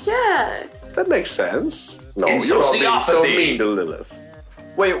sometimes. Yeah. That makes sense. No, In you're all being so sociopathy. mean to Lilith.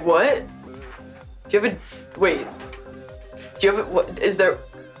 Wait, what? Do you have a wait? Do you have a, what? Is there?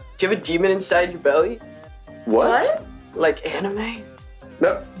 Do you have a demon inside your belly? What? Like anime?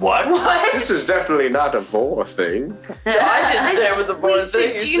 No, What? this is definitely not a vor thing. No, I didn't say it was a boy Wait,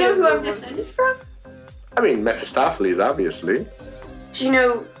 thing. do you know said who it I'm was- descended from? I mean, Mephistopheles, obviously. Do you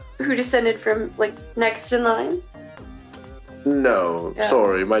know who descended from, like, next in line? No, Yeah.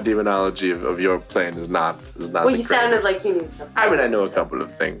 sorry, my demonology of your plane is not Well, the you sounded greatest. like you knew something. I mean, I know a couple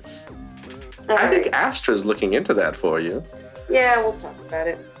of things. I Alright. think Astra's looking into that for you. Yeah, we'll talk about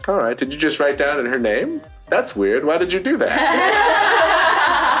it. All right, did you just write down in her name? That's weird. Why did you do that?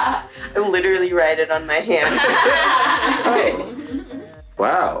 I literally write it on my hand.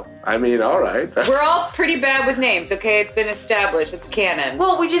 Wow. I mean, all right. That's... We're all pretty bad with names, okay? It's been established. It's canon.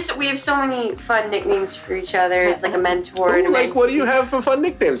 Well, we have so many fun nicknames for each other. It's like a mentor and a Like, what do mentee. you have for fun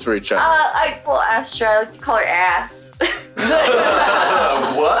nicknames for each other? Astra, I like to call her ass. What?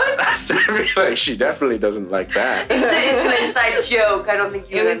 I feel like she definitely doesn't like that. It's an inside joke. I don't think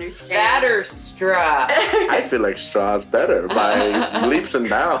you it would was understand. that or straw. I feel like Straw's better by leaps and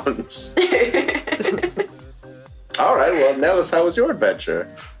bounds. All right, well, Nellis, how was your adventure?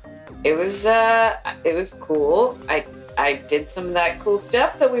 It was cool. I did some of that cool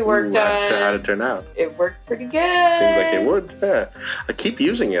stuff that we worked Ooh, on. how'd it turn out? It worked pretty good. Seems like it would. Yeah. I keep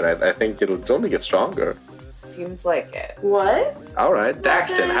using it. I think it'll only get stronger. Seems like it. What? All right,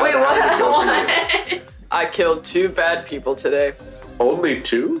 Daxton, how Wait, did it go for you? what? I killed 2 bad people today Only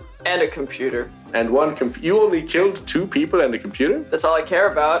 2? and a computer. And one you only killed 2 people and a computer? That's all I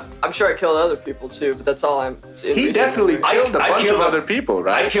care about. I'm sure I killed other people too, but that's all I'm. He definitely killed a bunch of other people, I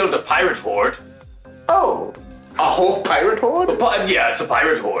right? killed a pirate horde. Oh, a whole pirate horde? But yeah, it's a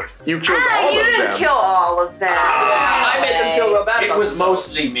pirate horde. You killed all You of didn't them. kill all of them. I made them feel real bad It about was themselves.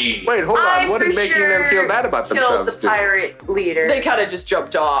 mostly me. Wait, hold on. I What did for making them feel sure bad about killed themselves the do? pirate leader. They kind of just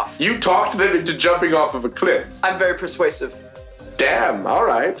jumped off. You talked them into jumping off of a cliff. I'm very persuasive. Damn, all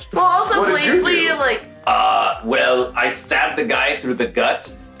right. Well, also What did you Blazelee, do? like, Well, I stabbed the guy through the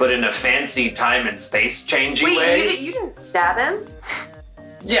gut, but in a fancy time and space changing wait, way. you didn't stab him?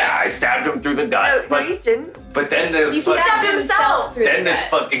 Yeah, I stabbed him through the gut. No, but you didn't. but then there's He stabbed himself. then this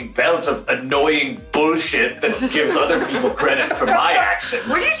fucking belt of annoying bullshit that gives other people credit for my actions.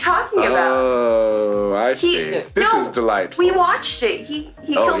 What are you talking about? Oh, I see. This no, is delightful. We watched it. He oh,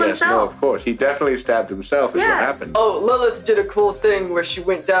 killed yes, himself. no, of course. He definitely stabbed himself, is Yeah. what happened. Oh, Lilith did a cool thing where she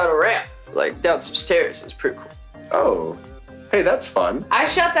went down a ramp, like down some stairs. It was pretty cool. Oh. Hey, that's fun. I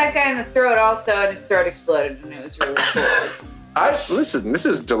shot that guy in the throat also, and his throat exploded, and it was really cool. Listen, this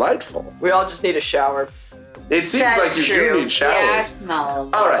is delightful. We all just need a shower. It seems That's like you do true. need Yeah, I showers. smell.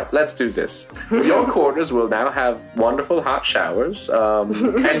 All right, let's do this. Your quarters will now have wonderful hot showers.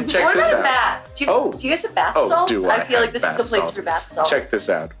 And check What this about a out. bath? Do you guys have bath Oh, salts? do I feel have like this is bath the place salts? for bath salts. Check this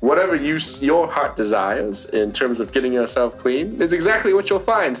out. Whatever your heart desires in terms of getting yourself clean is exactly what you'll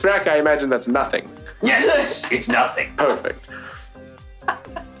find. Thrak, I imagine that's nothing. Yes, it's nothing. Perfect.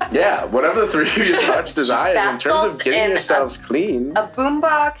 Yeah, whatever the 3 of your hearts desires in bath terms of salts getting and yourselves clean. A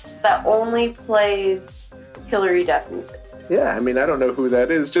boombox that only plays Hillary Duff music. Yeah, I mean, I don't know who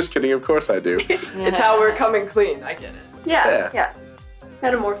that is. Just kidding, of course I do. It's how we're coming clean. I get it. Yeah.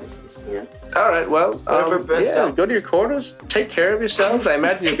 Metamorphosis, you know. All right, well, Whatever best yeah, helps. go to your quarters, take care of yourselves. I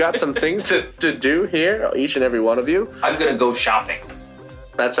imagine you've got some things to do here, each and every one of you. I'm gonna go shopping.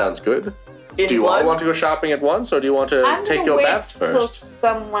 That sounds good. In Do you all one, want to go shopping at once, or do you want to I'm take gonna your wait baths till first?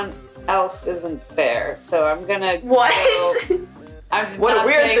 someone else isn't there, so I'm gonna What? go- I'm What a not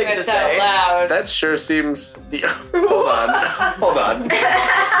weird saying thing to this say. out loud. That sure seems. Hold on.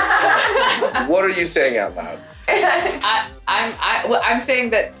 What are you saying out loud? I'm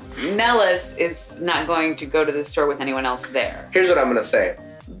saying that Nellis is not going to go to the store with anyone else there. Here's what I'm gonna say.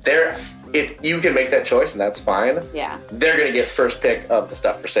 If you can make that choice, and that's fine. Yeah. They're gonna get first pick of the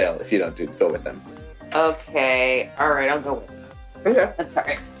stuff for sale if you don't go with them. Okay. All right. I'll go with them. Okay. That's all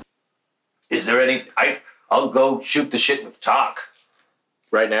right. Is there any? I'll go shoot the shit with Talk.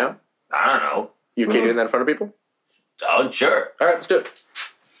 Right now, I don't know. you okay doing that in front of people? Oh, sure. All right, let's do it.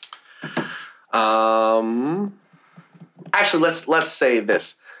 Actually, let's say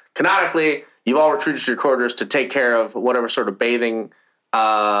this. Canonically, you've all retreated to your quarters to take care of whatever sort of bathing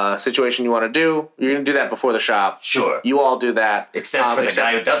situation you want to do. You're going to do that before the shop. Sure. You all do that. Except for the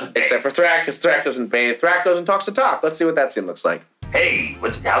guy who doesn't bathe. Except for Thrak, because Thrak doesn't bathe. Thrak goes and talks to Talk. Let's see what that scene looks like. Hey,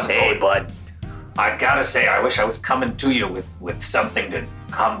 how's it going? Hey, bud. I gotta say, I wish I was coming to you with something to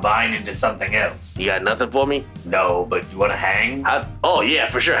combine into something else. You got nothing for me? No, but you wanna hang? Oh, yeah,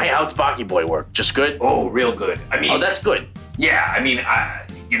 for sure. Hey, how's Baki Boy work? Just good? Oh, real good. I mean, Oh, that's good. yeah. I mean,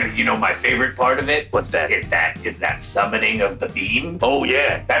 you know, my favorite part of it. What's that? Is that summoning of the beam? Oh,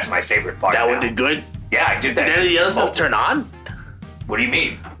 yeah. That's my favorite part. That now. one did good? Yeah, I did that. Did any of the other stuff turn on? What do you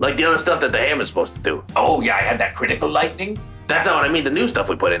mean? Like the other stuff that the hammer's supposed to do? Oh yeah, I had that critical lightning. That's not what I mean. The new stuff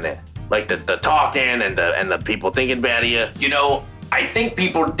we put in there. Like the talking and the people thinking bad of you. You know, I think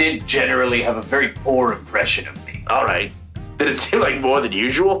people did generally have a very poor impression of me. All right. Did it seem like more than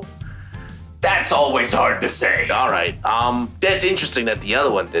usual? That's always hard to say. All right. That's interesting that the other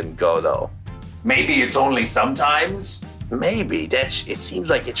one didn't go though. Maybe it's only sometimes. Maybe it seems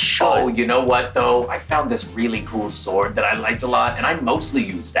like it should. Oh, you know what though? I found this really cool sword that I liked a lot, and I mostly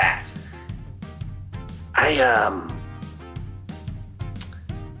use that.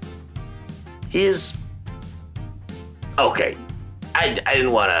 Okay. I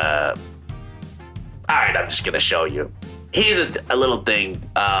didn't want to. All right, I'm just gonna show you. Here's a little thing.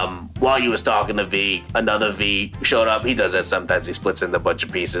 While you was talking to V, another V showed up. He does that sometimes. He splits into a bunch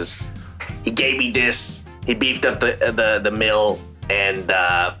of pieces. He gave me this. He beefed up the mill, and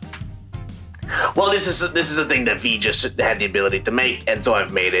well, this is a thing that V just had the ability to make, and so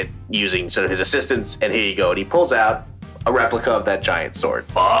I've made it using sort of his assistance. And here you go. And he pulls out a replica of that giant sword.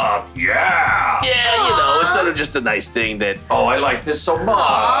 Fuck yeah! Yeah, you know, it's sort of just a nice thing that. Oh, I like this so much.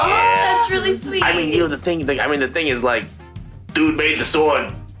 Yeah. That's really sweet. I mean, you know, the thing is, like, dude made the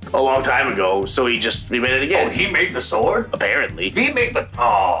sword a long time ago, so he made it again. Oh, he made the sword? Apparently. He made the.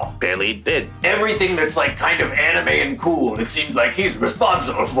 Oh. Apparently he did. Everything that's, like, kind of anime and cool, it seems like he's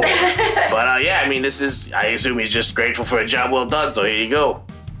responsible for. But, yeah, I mean, I assume he's just grateful for a job well done, so here you go.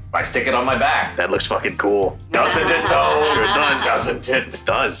 I stick it on my back. That looks fucking cool. Doesn't it, though? Sure does. Doesn't it? It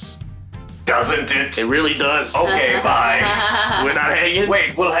does. Doesn't it? It really does. Okay, bye. We're not hanging?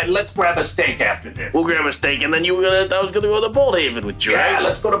 Wait, let's grab a steak after this. We'll grab a steak, and then I was gonna go to Boldhaven with you, Yeah, right?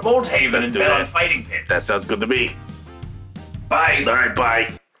 let's go to Boldhaven and do bet that. on fighting pits. That sounds good to me. Bye. All right,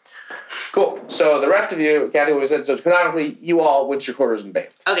 bye. Cool. So the rest of you, Kathy always said, so canonically, you all went to your quarters and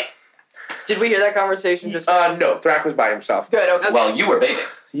bathed. Okay. Did we hear that conversation just No, Thrak was by himself. Good, okay. Well, you were bathing.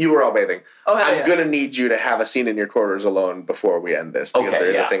 You were all bathing. Oh, hell I'm yeah. gonna need you to have a scene in your quarters alone before we end this, because Okay, there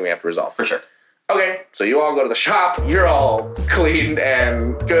is yeah. a thing we have to resolve. For sure. Okay, so you all go to the shop. You're all clean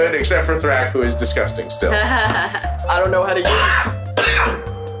and good, except for Thrak, who is disgusting still. I don't know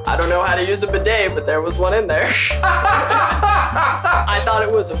how to use a bidet, but there was one in there. I thought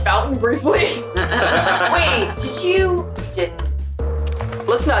it was a fountain briefly. Wait, didn't.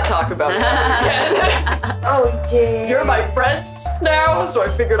 Let's not talk about that again. Oh, dear. You're my friends now, so I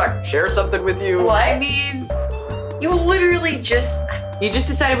figured I could share something with you. What? I mean, You literally just. you just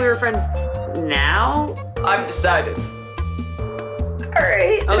decided we were friends now? I've decided.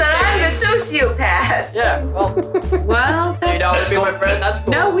 Alright. Then Okay. I'm the sociopath. Yeah, well, Well, do you not want to be my friend? That's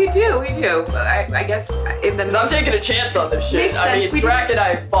cool. no, we do. I guess if the Because I'm taking a chance on this shit. Makes I sense, mean, we Thrak and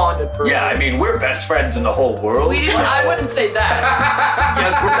I bonded for Yeah, I mean, we're best friends in the whole world. We didn't- Well, I wouldn't say that.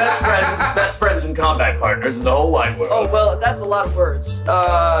 Yes, we're best friends and combat partners in the whole wide world. Oh, well, that's a lot of words.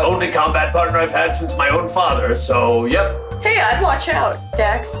 Only combat partner I've had since my own father, so yep. Hey, I'd watch out,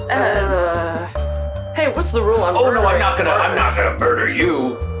 Dex. Hey, what's the rule? Oh no, I'm not gonna murder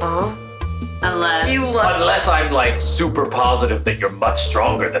you. Uh-huh. unless Do you love. Unless I'm like super positive that you're much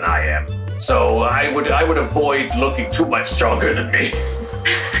stronger than I am. So I would avoid looking too much stronger than me.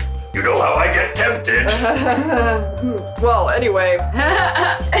 You know how I get tempted. Well, anyway,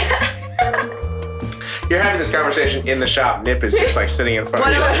 You're having this conversation in the shop. Nip is just like sitting in front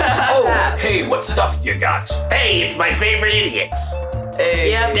of you. Oh, hey, what stuff you got? Hey, it's my favorite idiots.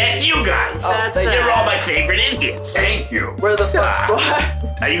 hey, Yep. That's you guys. That's You're all my favorite idiots. Thank you. We're the Fuck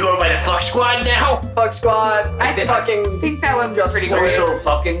Squad. Are you going by the fuck squad now? Fuck Squad. I fucking think that one was Just pretty social great.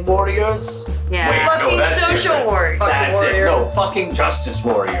 Fucking warriors? Yeah. Wait, Fucking no, that's social different. warrior. Fucking That's it. No, warriors. fucking justice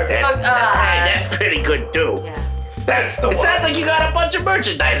warrior. That's pretty good too. Yeah. That's the It one. sounds like you got a bunch of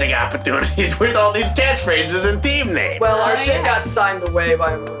merchandising opportunities with all these catchphrases and theme names. Well, our Oh, shit yeah. got signed away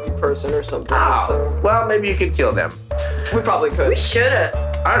by a movie person or something. Oh, So well, maybe you could kill them. we probably could. We should've.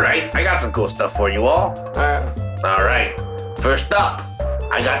 All right, I got some cool stuff for you all. Alright. All right, first up,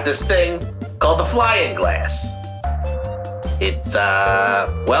 I got this thing called the flying glass. It's,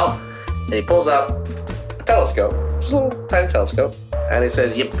 well, and he pulls out a telescope, just a little tiny telescope, and it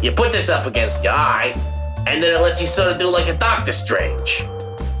says, you put this up against your eye, and then it lets you sort of do like a Doctor Strange.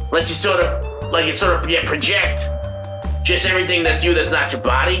 Lets you sort of project just everything that's you that's not your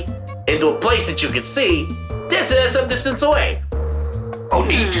body into a place that you can see that's some distance away. Oh,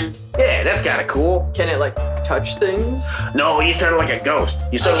 neat. Yeah, that's kind of cool. Can it like touch things? No, you're kind of like a ghost.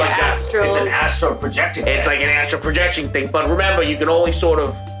 You're sort of like a, astral. It's an astral projecting. it's like an astral projection thing, but remember, you can only sort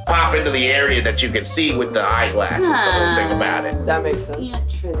of pop into the area that you can see with the eyeglass. That's the whole thing about it. That makes sense.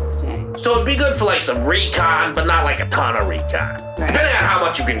 Interesting. So it'd be good for like some recon, but not like a ton of recon. Depending on how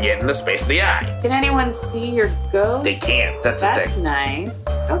much you can get in the space of the eye. Can anyone see your ghost? They can't. That's the That's thing. nice.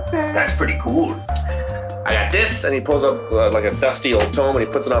 Okay. That's pretty cool. I got this, and he pulls up like a dusty old tome, and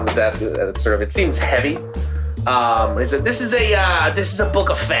he puts it on the desk. And it's sort of, it seems heavy. He said, "This is a book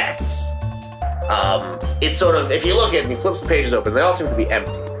of facts." It's sort of, if you look at it and he flips the pages open, they all seem to be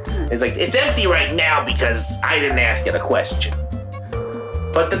empty. It's like, it's empty right now because I didn't ask it a question.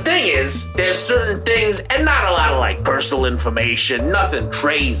 But the thing is, there's certain things, and not a lot of like personal information, nothing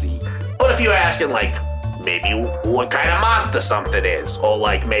crazy. But if you're asking like, maybe what kind of monster something is, or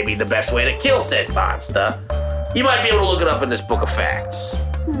like maybe the best way to kill said monster, you might be able to look it up in this book of facts.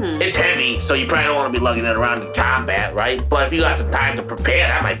 It's heavy, so you probably don't want to be lugging it around in combat, right? But if you got some time to prepare,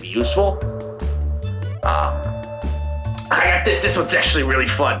 that might be useful. I got this. This one's actually really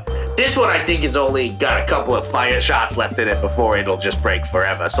fun. This one I think has only got a couple of fire shots left in it before it'll just break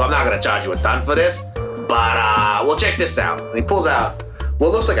forever. So I'm not gonna charge you a ton for this. But well, check this out. And he pulls out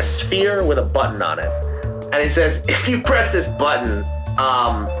what looks like a sphere with a button on it. And he says, if you press this button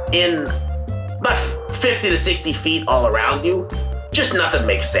in about 50 to 60 feet all around you, just nothing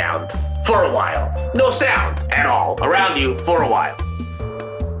makes sound for a while. No sound at all around you for a while.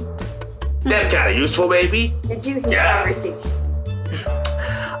 That's kind of useful, maybe. Did you hear Yeah. conversation?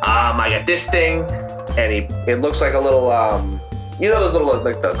 I got this thing, and it looks like a little, you know those little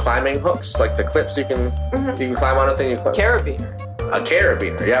like the climbing hooks, like the clips you can climb on a thing. You climb. Carabiner. A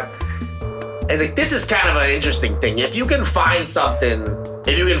carabiner, yep. And it's like, this is kind of an interesting thing. If you can find something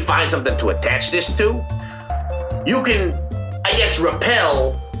to attach this to, you can, I guess,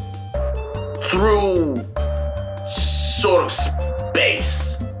 rappel through sort of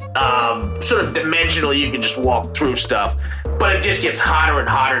space. Sort of dimensionally, you can just walk through stuff, but it just gets hotter and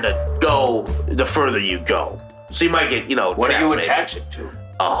hotter to go the further you go. So you might get, What do trapped you maybe. attach it to?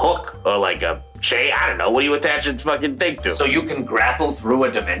 A hook or like a chain? I don't know. What do you attach a fucking thing to? So you can grapple through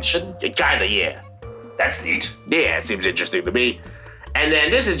a dimension? Kinda, yeah. That's neat. Yeah, it seems interesting to me. And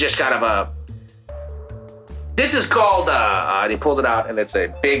then this is just kind of this is called, and he pulls it out, and it's a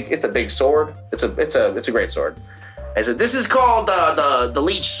big sword. It's a great sword. I said, this is called the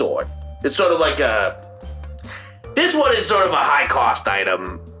leech sword. It's sort of like this one is sort of a high cost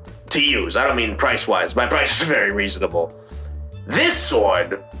item to use. I don't mean price wise. My price is very reasonable. This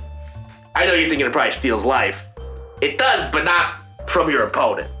sword, I know you're thinking it probably steals life. It does, but not from your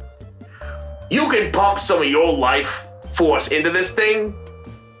opponent. You can pump some of your life force into this thing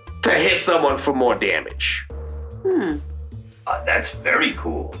to hit someone for more damage. That's very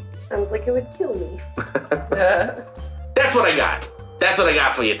cool. Sounds like it would kill me. That's what I got. That's what I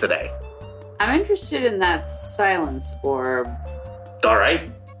got for you today. I'm interested in that silence orb. All right.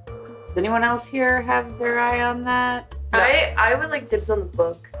 Does anyone else here have their eye on that? I would like dibs on the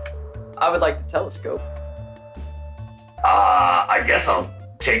book. I would like the telescope. I guess I'll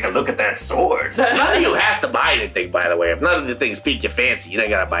take a look at that sword. None of you have to buy anything, by the way. If none of the things pique your fancy, you don't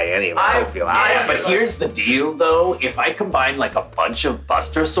gotta buy any of them. I don't feel Yeah, I but here's the deal, though. If I combine like a bunch of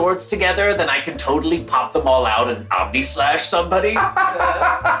Buster swords together, then I can totally pop them all out and omni-slash somebody.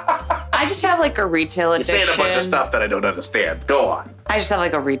 I just have like a retail You're addiction. saying a bunch of stuff that I don't understand. Go on. I just have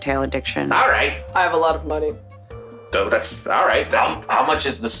like a retail addiction. All right. I have a lot of money. So that's all right. That's How much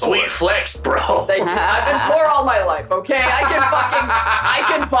is the sword? sweet flex, bro. Thank you. I've been poor all my life, okay? I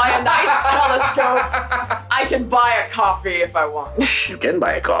can buy a nice telescope. I can buy a coffee if I want. You can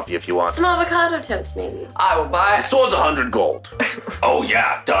buy a coffee if you want. Some avocado toast, maybe. I will buy The sword's 100 gold. Oh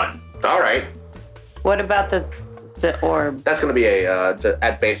yeah, done. All right. What about the orb? That's going to be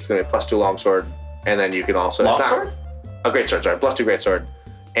at base, it's going to be +2 longsword. And then you can also... Longsword? A greatsword, sorry. +2 greatsword.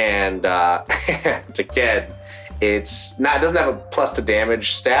 And again, it doesn't have a plus to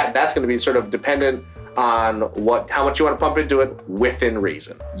damage stat. That's going to be sort of dependent on how much you want to pump into it within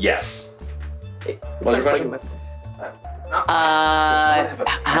reason. Yes. What was your question?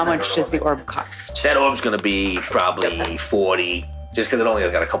 How much does the orb cost? That orb's gonna be probably 40, just because it only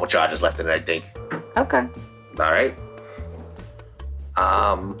got a couple charges left in it, I think. Okay. All right.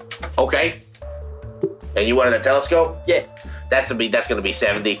 Okay. And you wanted a telescope? Yeah. That's gonna be 70.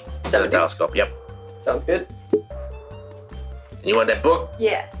 70. The telescope. Yep. Sounds good. And you want that book?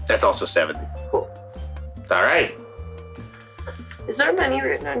 Yeah. That's also 70. Cool. All right. Is there money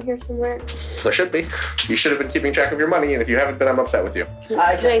written on here somewhere? There should be. You should have been keeping track of your money, and if you haven't been, I'm upset with you. Can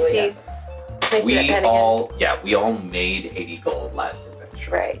I see? Can I see that pen We all made 80 gold last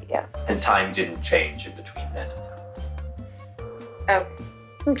adventure. Right, yeah. And time didn't change in between then and Oh.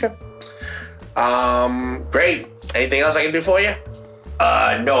 Okay. Great. Anything else I can do for you?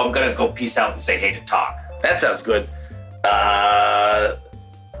 No, I'm gonna go peace out and say hey to Talk. That sounds good.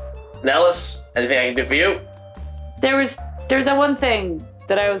 Nellis, anything I can do for you? There's that one thing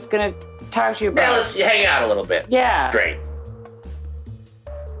that I was gonna talk to you about. Nellis, you hang out a little bit. Yeah. Great.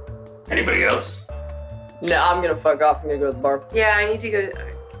 Anybody else? No, I'm gonna fuck off. I'm gonna go to the bar. Yeah, I need to go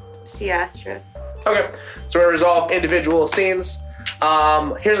see Astra. Okay. So we're going to resolve individual scenes.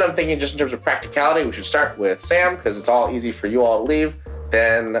 Here's what I'm thinking just in terms of practicality. We should start with Sam, because it's all easy for you all to leave.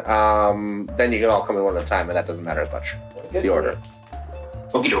 Then you can all come in one at a time, and that doesn't matter as much. The order.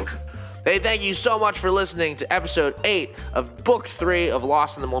 Okie doke. Hey, thank you so much for listening to episode 8 of book 3 of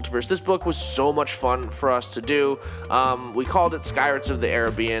Lost in the Multiverse. This book was so much fun for us to do. We called it Skyrates of the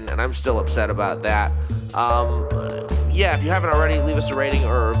Arabian, and I'm still upset about that. Yeah, if you haven't already, leave us a rating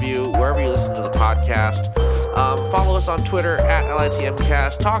or a review wherever you listen to the podcast. Follow us on Twitter at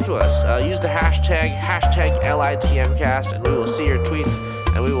LITMcast. Talk to us. Use the hashtag LITMcast, and we will see your tweets,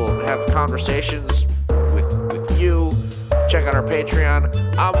 and we will have conversations with you. Check out our Patreon.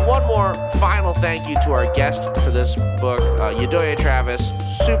 One more final thank you to our guest for this book, Yodoye Travis.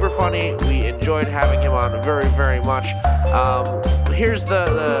 Super funny. We enjoyed having him on very, very much. Here's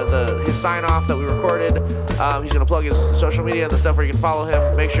his sign off that we recorded. He's gonna plug his social media and the stuff where you can follow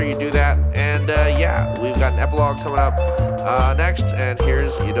him. Make sure you do that. And yeah, we've got an epilogue coming up next. And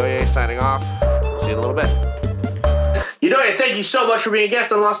here's Yodoye signing off. See you in a little bit. Yodoye, thank you so much for being a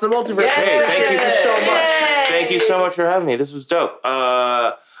guest on Lost in the Multiverse. Hey, thank you so much. Thank you so much for having me. This was dope.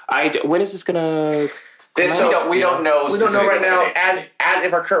 When is this gonna? We don't know. We don't know right now. As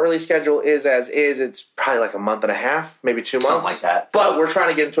if our current release schedule is as is, it's probably like a month and a half, maybe 2 months, Something like that. But we're trying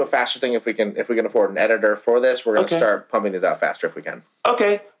to get into a faster thing. If we can afford an editor for this, we're going to start pumping these out faster if we can.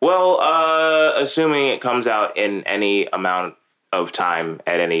 Okay. Well, assuming it comes out in any amount of time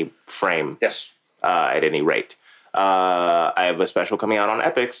at any frame. Yes. At any rate. I have a special coming out on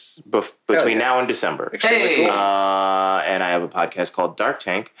Epics between now and December. Extremely cool. And I have a podcast called Dark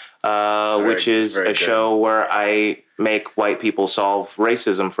Tank, which is a show where I make white people solve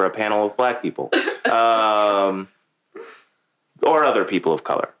racism for a panel of black people, or other people of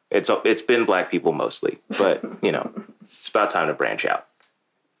color. It's been black people mostly, but it's about time to branch out.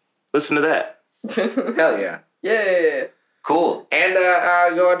 Listen to that. Hell yeah. Yeah. Cool. And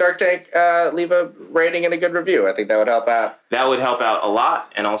go on Dark Tank, leave a rating and a good review. I think that would help out. That would help out a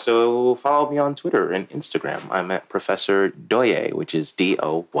lot. And also follow me on Twitter and Instagram. I'm at Professor Doye, which is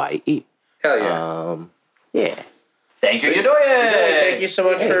Doye. Hell yeah. Yeah. Thank you, Yodoye. Thank you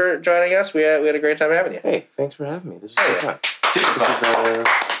so much for joining us. We had a great time having you. Hey, thanks for having me. This was so fun. Super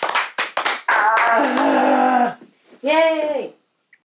fun.